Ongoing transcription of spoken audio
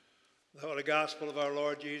The Holy Gospel of our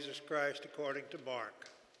Lord Jesus Christ according to Mark.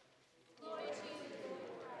 Glory to you,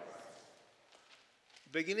 Christ.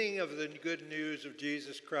 Beginning of the good news of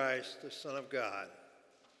Jesus Christ, the Son of God.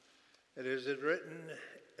 It is written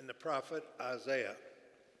in the prophet Isaiah.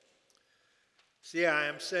 See, I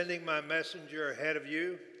am sending my messenger ahead of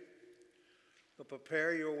you to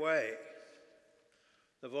prepare your way.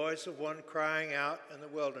 The voice of one crying out in the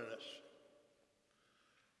wilderness.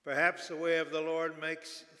 Perhaps the way of the Lord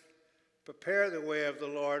prepare the way of the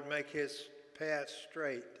Lord, make his path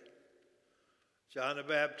straight. John the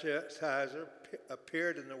Baptizer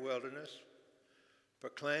appeared in the wilderness,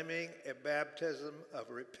 proclaiming a baptism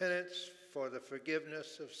of repentance for the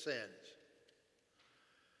forgiveness of sins.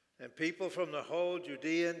 And people from the whole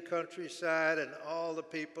Judean countryside and all the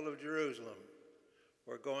people of Jerusalem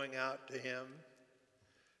were going out to him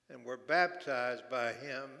and were baptized by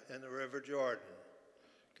him in the river Jordan,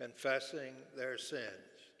 confessing their sins.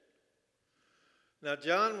 Now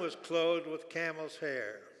John was clothed with camel's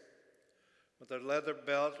hair, with a leather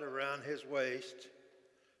belt around his waist,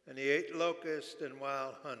 and he ate locusts and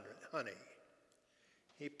wild honey.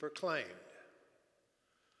 He proclaimed,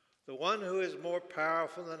 "The one who is more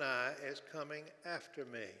powerful than I is coming after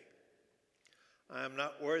me. I am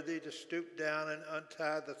not worthy to stoop down and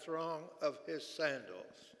untie the thong of his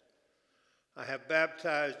sandals. I have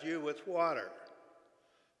baptized you with water,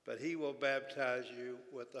 but he will baptize you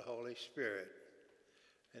with the Holy Spirit."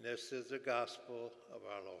 And this is the gospel of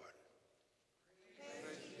our Lord.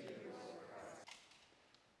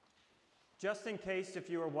 Just in case if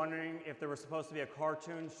you were wondering if there was supposed to be a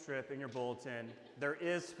cartoon strip in your bulletin, there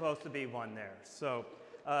is supposed to be one there. So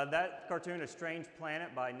that cartoon is Strange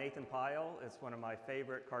Planet by Nathan Pyle. It's one of my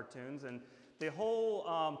favorite cartoons. And the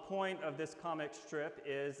whole point of this comic strip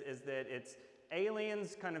is that it's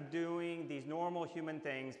aliens kind of doing these normal human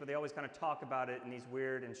things, but they always kind of talk about it in these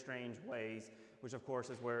weird and strange ways, which of course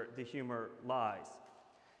is where the humor lies.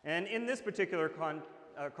 And in this particular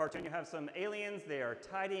cartoon, you have some aliens. They are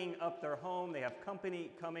tidying up their home. They have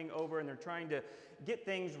company coming over, and they're trying to get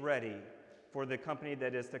things ready for the company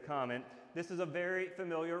that is to come. And this is a very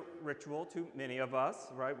familiar ritual to many of us,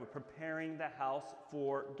 right? We're preparing the house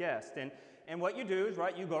for guests. And what you do is,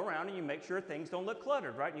 right, you go around and you make sure things don't look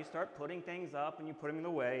cluttered, right? And you start putting things up and you put them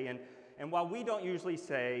away. And while we don't usually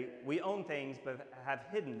say we own things but have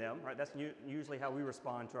hidden them, right? That's usually how we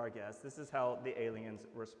respond to our guests. This is how the aliens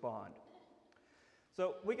respond.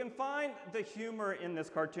 So we can find the humor in this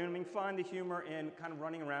cartoon. We can find the humor in kind of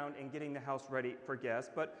running around and getting the house ready for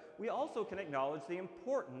guests. But we also can acknowledge the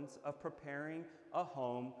importance of preparing a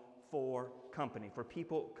home for company, for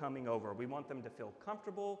people coming over. We want them to feel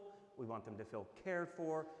comfortable. We want them to feel cared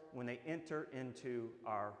for when they enter into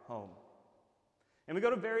our home. And we go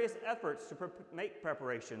to various efforts to make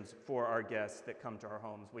preparations for our guests that come to our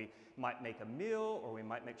homes. We might make a meal, or we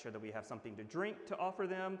might make sure that we have something to drink to offer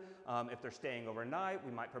them. If they're staying overnight,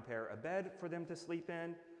 we might prepare a bed for them to sleep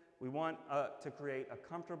in. We want to create a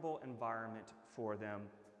comfortable environment for them.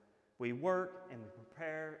 We work and we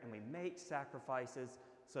prepare and we make sacrifices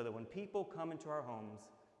so that when people come into our homes,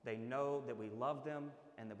 they know that we love them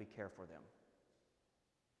and that we care for them.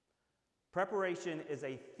 Preparation is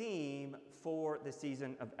a theme for the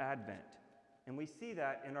season of Advent, and we see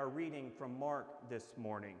that in our reading from Mark this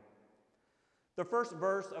morning. The first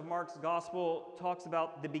verse of Mark's gospel talks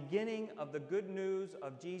about the beginning of the good news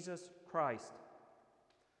of Jesus Christ.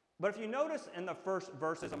 But if you notice in the first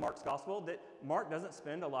verses of Mark's gospel that Mark doesn't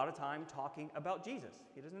spend a lot of time talking about Jesus.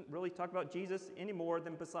 He doesn't really talk about Jesus any more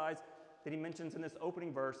than besides that he mentions in this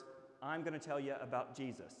opening verse, "I'm going to tell you about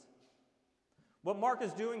Jesus." What Mark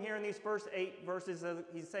is doing here in these first 8 verses,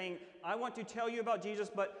 he's saying, I want to tell you about Jesus,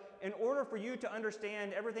 but in order for you to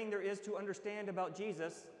understand everything there is to understand about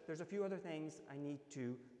Jesus, there's a few other things I need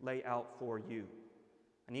to lay out for you.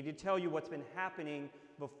 I need to tell you what's been happening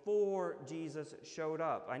before Jesus showed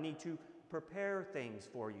up. I need to prepare things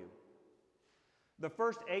for you. The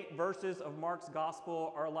first 8 verses of Mark's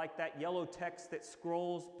gospel are like that yellow text that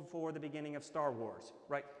scrolls before the beginning of Star Wars,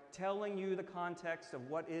 right? Telling you the context of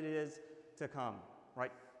what it is to come,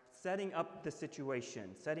 right? Setting up the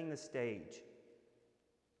situation, setting the stage.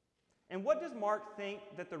 And what does Mark think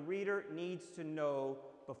that the reader needs to know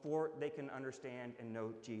before they can understand and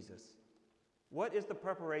know Jesus? What is the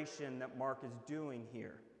preparation that Mark is doing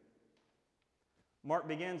here? Mark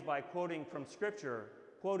begins by quoting from Scripture,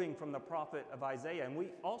 quoting from the prophet of Isaiah. And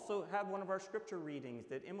we also have one of our Scripture readings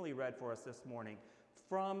that Emily read for us this morning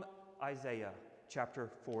from Isaiah chapter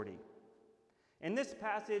 40. And this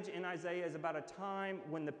passage in Isaiah is about a time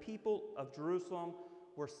when the people of Jerusalem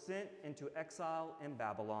were sent into exile in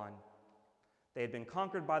Babylon. They had been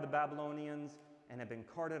conquered by the Babylonians, and had been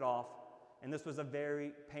carted off, and this was a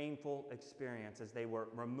very painful experience as they were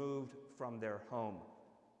removed from their home.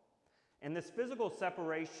 And this physical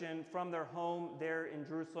separation from their home there in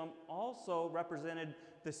Jerusalem also represented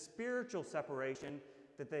the spiritual separation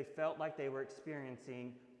that they felt like they were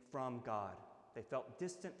experiencing from God. They felt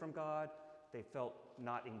distant from God. They felt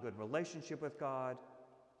not in good relationship with God.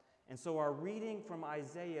 And so our reading from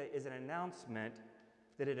Isaiah is an announcement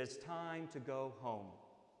that it is time to go home.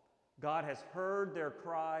 God has heard their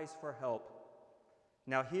cries for help.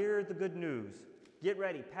 Now hear the good news. Get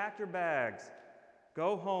ready, pack your bags,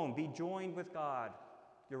 go home, be joined with God.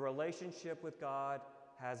 Your relationship with God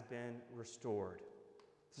has been restored.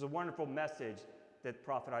 This is a wonderful message that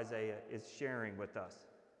prophet Isaiah is sharing with us.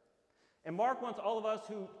 And Mark wants all of us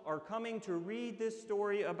who are coming to read this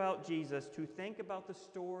story about Jesus to think about the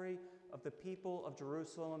story of the people of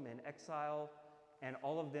Jerusalem in exile and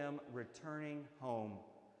all of them returning home,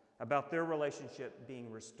 about their relationship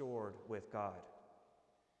being restored with God.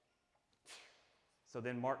 So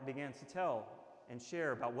then Mark begins to tell and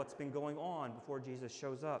share about what's been going on before Jesus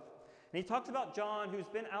shows up. And he talks about John, who's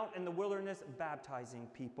been out in the wilderness baptizing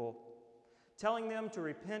people, telling them to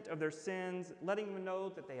repent of their sins, letting them know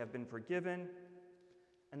that they have been forgiven.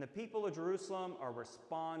 And the people of Jerusalem are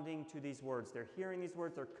responding to these words. They're hearing these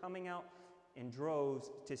words. They're coming out in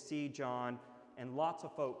droves to see John, and lots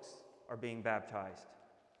of folks are being baptized.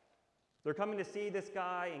 They're coming to see this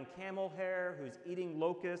guy in camel hair who's eating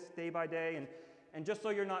locusts day by day. And just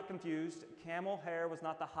so you're not confused, camel hair was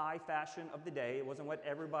not the high fashion of the day. It wasn't what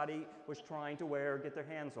everybody was trying to wear or get their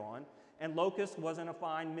hands on. And locust wasn't a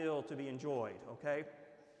fine meal to be enjoyed, okay?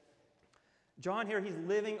 John here, he's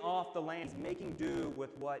living off the land. He's making do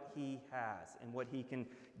with what he has and what he can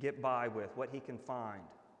get by with, what he can find.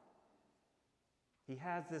 He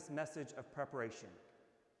has this message of preparation.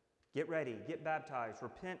 Get ready, get baptized,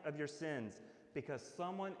 repent of your sins, because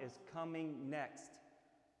someone is coming next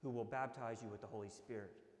who will baptize you with the Holy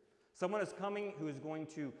Spirit. Someone is coming who is going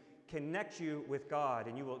to connect you with God,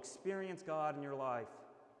 and you will experience God in your life.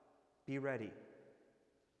 Be ready.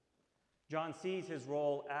 John sees his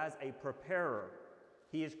role as a preparer.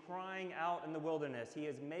 He is crying out in the wilderness. He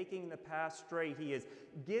is making the path straight. He is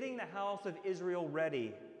getting the house of Israel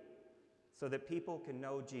ready so that people can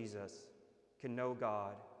know Jesus, can know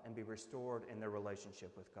God, and be restored in their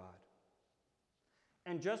relationship with God.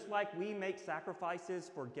 And just like we make sacrifices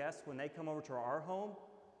for guests when they come over to our home,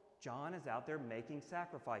 John is out there making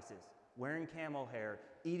sacrifices, wearing camel hair,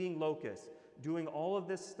 eating locusts, doing all of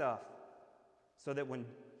this stuff so that when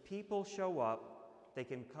people show up, they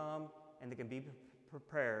can come and they can be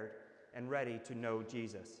prepared and ready to know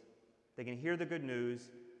Jesus. They can hear the good news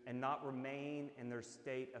and not remain in their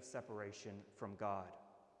state of separation from God.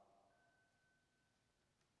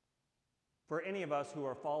 For any of us who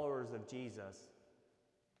are followers of Jesus,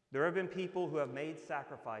 there have been people who have made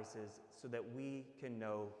sacrifices so that we can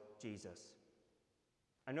know Jesus.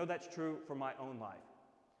 I know that's true for my own life.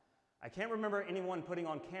 I can't remember anyone putting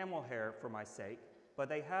on camel hair for my sake, but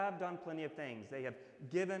they have done plenty of things. They have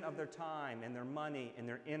given of their time and their money and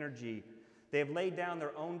their energy. They have laid down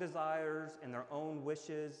their own desires and their own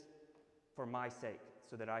wishes for my sake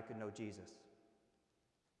so that I could know Jesus.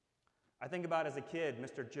 I think about as a kid,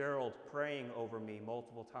 Mr. Gerald praying over me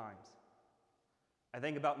multiple times. I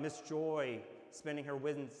think about Miss Joy spending her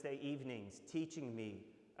Wednesday evenings teaching me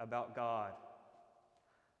about God.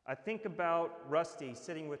 I think about Rusty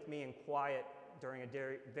sitting with me in quiet during a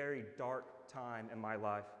very dark time in my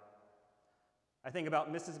life. I think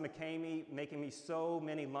about Mrs. McCamey making me so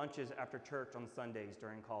many lunches after church on Sundays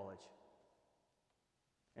during college.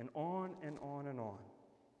 And on and on and on.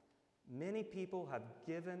 Many people have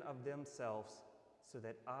given of themselves so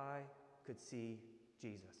that I could see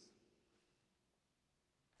Jesus.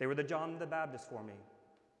 They were the John the Baptist for me.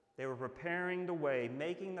 They were preparing the way,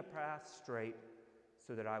 making the path straight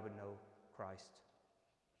so that I would know Christ.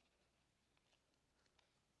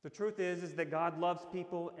 The truth is that God loves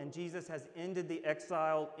people, and Jesus has ended the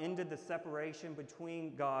exile, ended the separation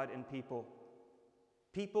between God and people.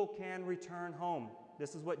 People can return home.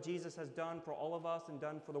 This is what Jesus has done for all of us and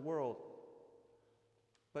done for the world.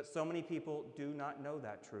 But so many people do not know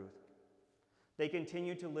that truth. They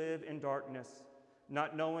continue to live in darkness,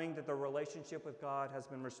 not knowing that their relationship with God has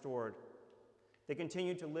been restored. They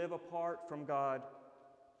continue to live apart from God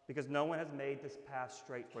because no one has made this path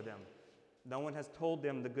straight for them. No one has told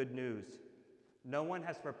them the good news. No one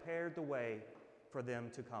has prepared the way for them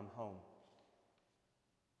to come home.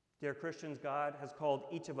 Dear Christians, God has called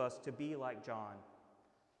each of us to be like John,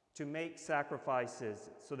 to make sacrifices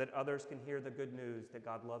so that others can hear the good news that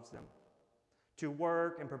God loves them, to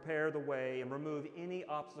work and prepare the way and remove any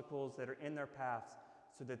obstacles that are in their paths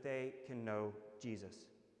so that they can know Jesus.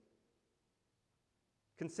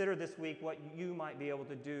 Consider this week what you might be able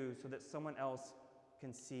to do so that someone else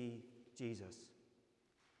can see Jesus.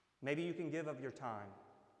 Maybe you can give of your time.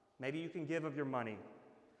 Maybe you can give of your money.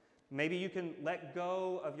 Maybe you can let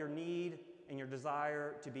go of your need and your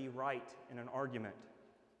desire to be right in an argument.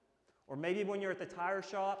 Or maybe when you're at the tire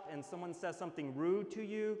shop and someone says something rude to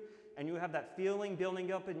you and you have that feeling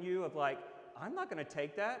building up in you of like, I'm not going to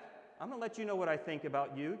take that. I'm going to let you know what I think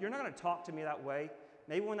about you. You're not going to talk to me that way.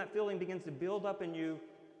 Maybe when that feeling begins to build up in you,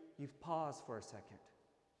 you pause for a second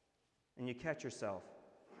and you catch yourself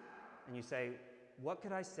and you say, what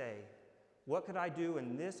could I say? What could I do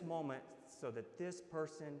in this moment so that this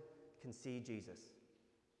person can see Jesus?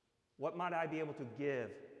 What might I be able to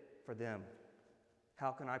give for them?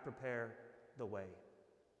 How can I prepare the way?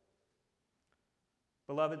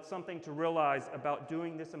 Beloved, something to realize about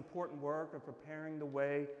doing this important work of preparing the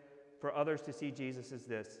way for others to see Jesus is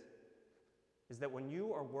this, is that when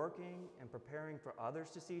you are working and preparing for others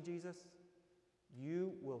to see Jesus,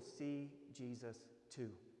 you will see Jesus too.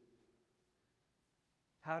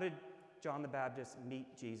 How did John the Baptist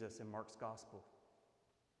meet Jesus in Mark's Gospel?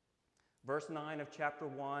 Verse 9 of chapter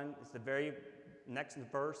 1 is the very next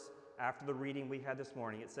verse after the reading we had this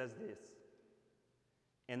morning. It says this: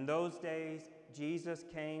 In those days, Jesus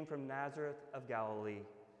came from Nazareth of Galilee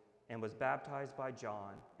and was baptized by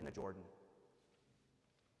John in the Jordan.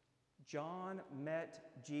 John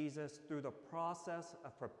met Jesus through the process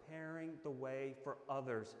of preparing the way for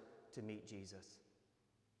others to meet Jesus.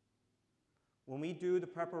 When we do the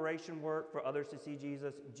preparation work for others to see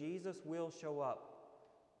Jesus, Jesus will show up,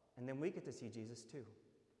 and then we get to see Jesus too.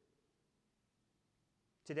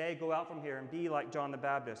 Today, go out from here and be like John the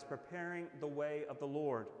Baptist, preparing the way of the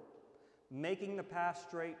Lord, making the path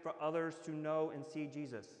straight for others to know and see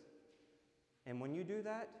Jesus. And when you do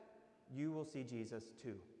that, you will see Jesus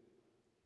too.